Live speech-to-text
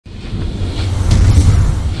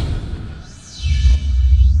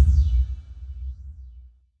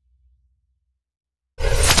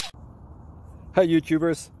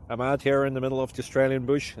YouTubers. I'm out here in the middle of the Australian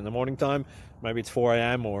bush in the morning time. Maybe it's 4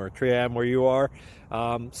 a.m. or 3 a.m. where you are.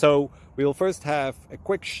 So we'll first have a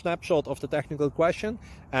quick snapshot of the technical question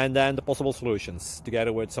and then the possible solutions,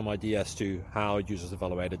 together with some ideas to how users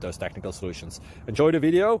evaluated those technical solutions. Enjoy the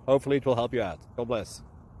video. Hopefully it will help you out. God bless.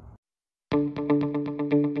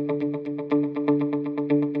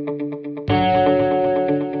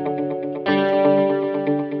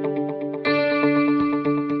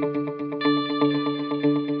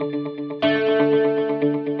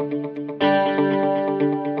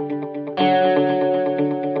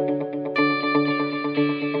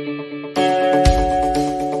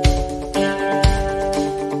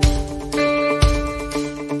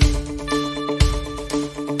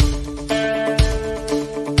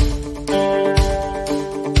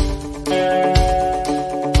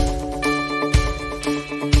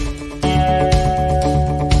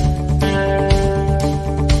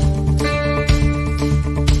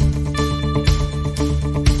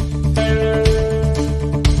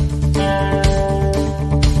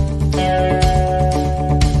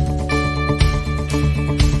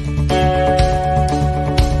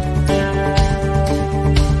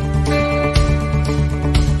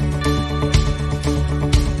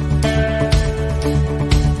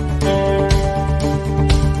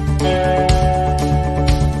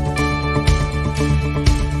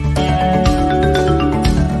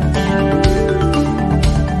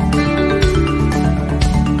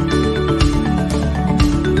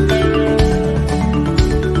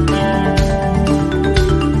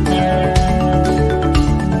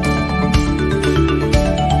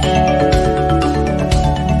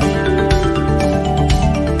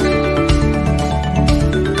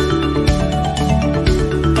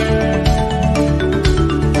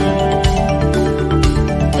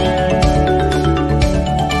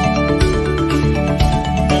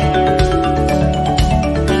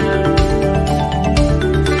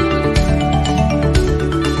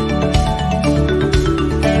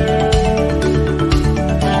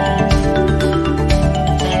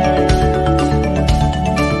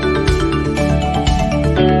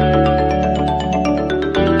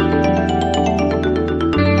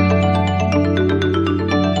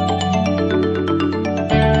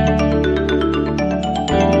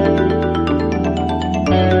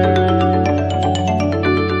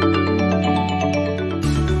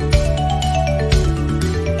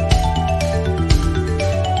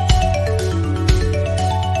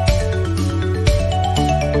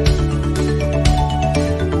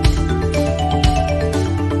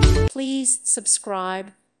 Please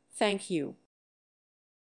subscribe. Thank you.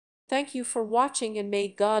 Thank you for watching, and may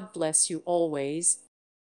God bless you always.